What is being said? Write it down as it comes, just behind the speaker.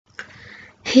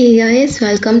Hey guys,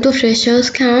 welcome to Freshers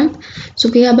Camp. So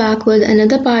we are back with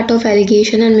another part of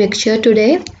allegation and mixture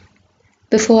today.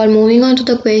 Before moving on to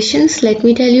the questions, let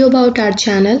me tell you about our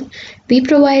channel. We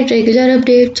provide regular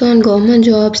updates on government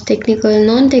jobs, technical,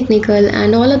 non-technical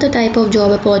and all other type of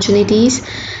job opportunities,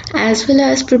 as well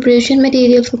as preparation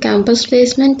material for campus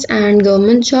placements and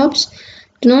government jobs.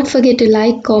 Do not forget to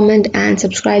like, comment and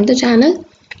subscribe the channel.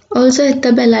 Also hit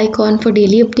the bell icon for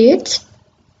daily updates.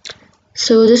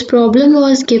 So this problem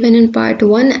was given in part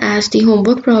 1 as the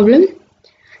homework problem.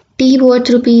 Tea worth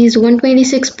rupees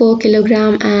 126 per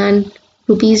kilogram and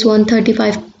rupees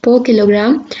 135 per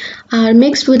kilogram are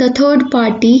mixed with a third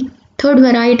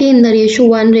variety in the ratio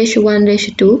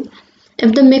 1:1:2.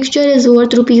 If the mixture is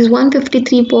worth rupees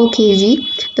 153 per kg,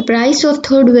 the price of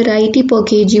third variety per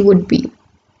kg would be.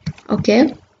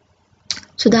 Okay.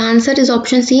 So the answer is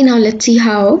option C. Now let's see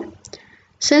how.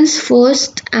 Since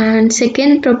first and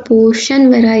second proportion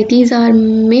varieties are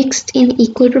mixed in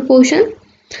equal proportion,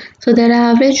 so their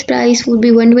average price would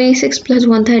be 126 plus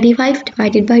 135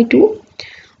 divided by 2,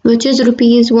 which is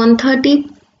rupees 130.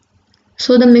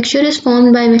 So the mixture is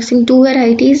formed by mixing two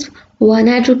varieties, one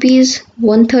at rupees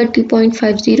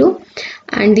 130.50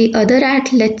 and the other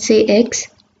at, let's say, X,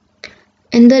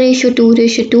 in the ratio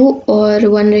 2:2 or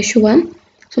 1:1.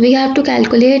 So we have to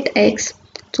calculate X.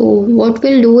 So what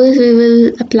we'll do is we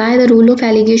will apply the rule of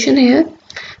allegation here.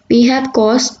 We have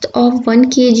cost of 1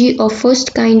 kg of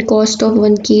first kind, cost of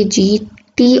 1 kg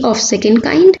tea of second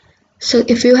kind. So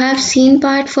if you have seen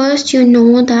part first, you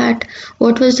know that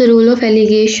what was the rule of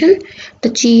allegation. The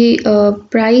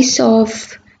price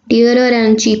of dearer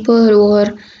and cheaper were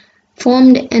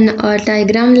formed in a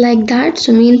diagram like that.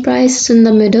 So mean price is in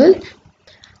the middle,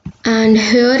 and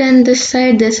here on this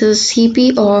side this is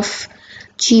CP of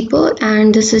cheaper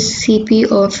and this is CP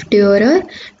of dearer.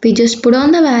 We just put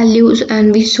on the values and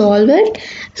we solve it.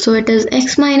 So it is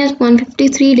x minus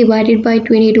 153 divided by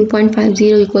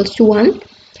 22.50 equals to 1.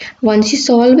 Once you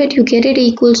solve it, you get it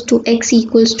equals to x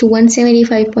equals to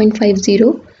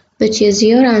 175.50, which is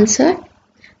your answer.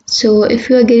 So if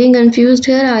you are getting confused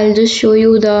here, I'll just show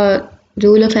you the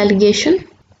rule of allegation.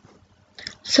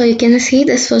 So you can see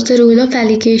this was the rule of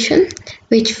allegation,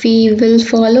 which we will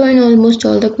follow in almost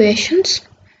all the questions.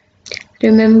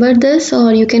 Remember this,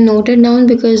 or you can note it down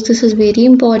because this is very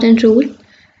important rule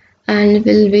and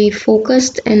will be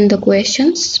focused in the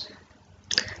questions.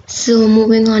 So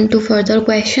moving on to further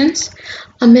questions.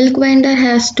 A milk vendor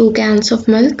has 2 cans of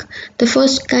milk. The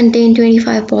first contains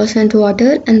 25%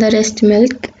 water and the rest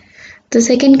milk. The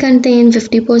second contains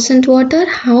 50% water.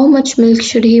 How much milk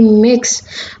should he mix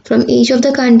from each of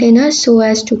the containers so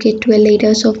as to get 12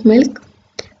 liters of milk,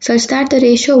 such that the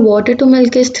ratio of water to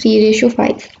milk is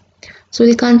 3:5? So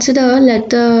we'll consider, let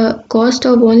the cost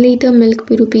of 1 liter milk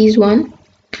be rupees 1.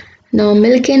 Now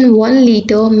milk in 1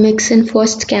 liter mix in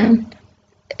first can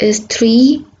is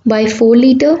 3/4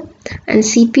 liter and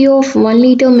CP of 1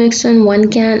 liter mix in 1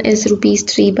 can is rupees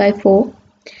 3/4.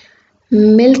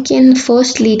 Milk in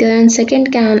first liter and second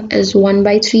can is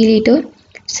 1/3 liter.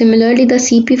 Similarly, the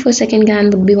CP for second can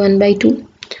would be 1/2.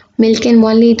 Milk in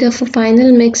 1 liter for final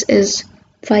mix is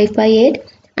 5/8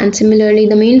 and similarly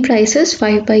the main price is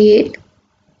 5/8.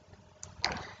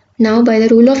 Now by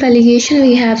the rule of allegation, we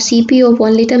have CP of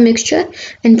 1 liter mixture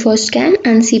in first can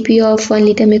and CP of 1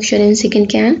 liter mixture in second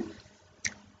can.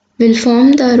 We'll form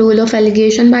the rule of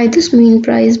allegation by this. Mean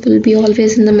price will be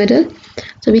always in the middle.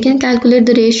 So we can calculate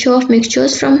the ratio of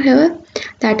mixtures from here.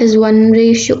 That is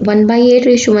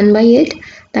 1/8:1/8.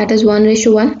 That is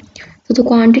 1:1. So the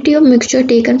quantity of mixture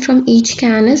taken from each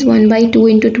can is 1/2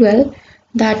 into 12.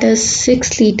 That is 6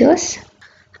 liters.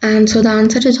 And so the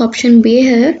answer is option B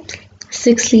here.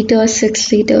 6 liters, 6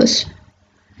 liters.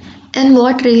 In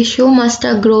what ratio must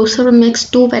a grocer mix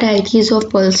two varieties of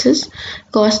pulses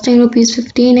costing rupees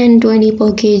 15 and 20 per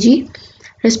kg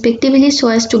respectively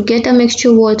so as to get a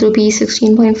mixture worth rupees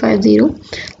 16.50?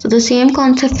 So the same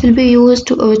concept will be used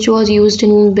which was used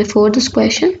in before this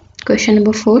question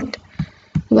number 4.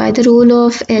 By the rule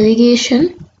of allegation,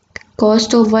 cost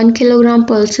of 1 kilogram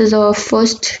pulses of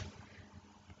first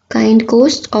kind,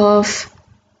 cost of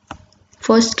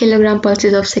first kilogram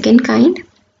pulses of second kind.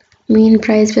 Mean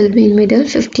price will be in middle,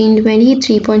 15, 20,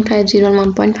 3.50 and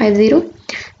 1.50.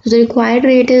 So the required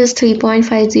rate is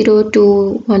 3.50 to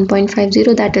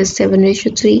 1.50, that is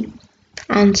 7:3.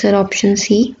 Answer option C.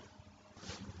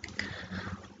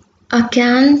 A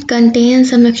can contains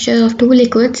a mixture of two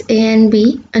liquids A and B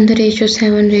and the ratio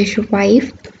 7:5.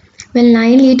 When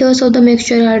 9 liters of the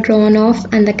mixture are drawn off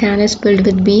and the can is filled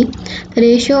with B, the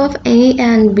ratio of A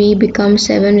and B becomes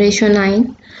 7:9.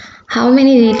 How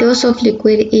many liters of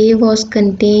liquid A was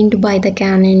contained by the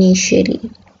can initially?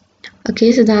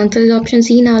 Okay, so the answer is option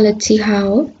C. Now let's see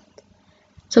how.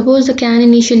 Suppose the can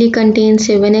initially contains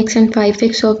 7x and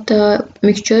 5x of the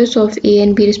mixtures of A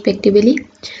and B respectively.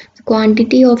 The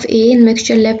quantity of A in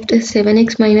mixture left is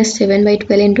 7x minus 7 by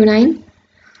 12 into 9.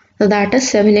 So that is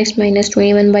 7x minus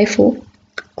 21 by 4.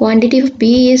 Quantity of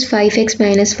B is 5x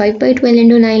minus 5 by 12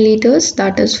 into 9 liters.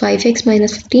 That is 5x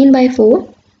minus 15 by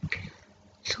 4.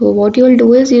 So what you will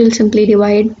do is you will simply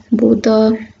divide both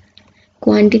the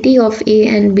quantity of A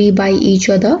and B by each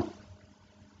other.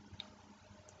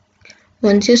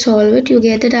 Once you solve it, you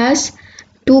get it as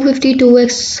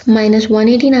 252x minus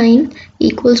 189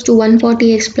 equals to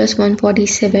 140x plus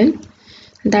 147.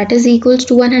 That is equals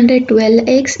to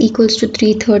 112x equals to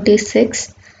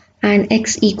 336 and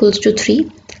x equals to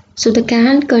 3. So the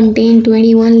can contain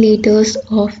 21 liters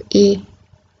of A.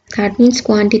 That means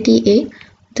quantity A.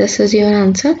 This is your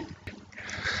answer.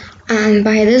 And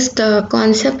by this, the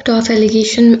concept of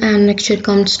allegation and mixture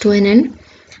comes to an end.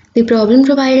 The problem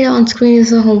provided on screen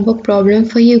is a homework problem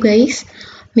for you guys.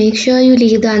 Make sure you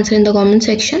leave the answer in the comment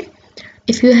section.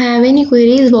 If you have any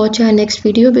queries, watch our next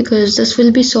video because this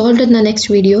will be solved in the next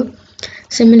video.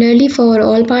 Similarly, for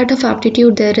all part of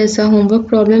aptitude, there is a homework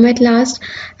problem at last,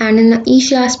 and in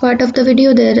each last part of the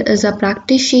video, there is a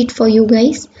practice sheet for you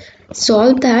guys.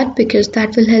 Solve that because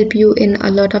that will help you in a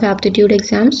lot of aptitude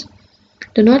exams.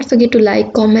 Do not forget to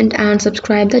like, comment and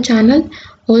subscribe the channel.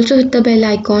 Also hit the bell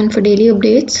icon for daily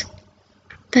updates.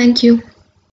 Thank you.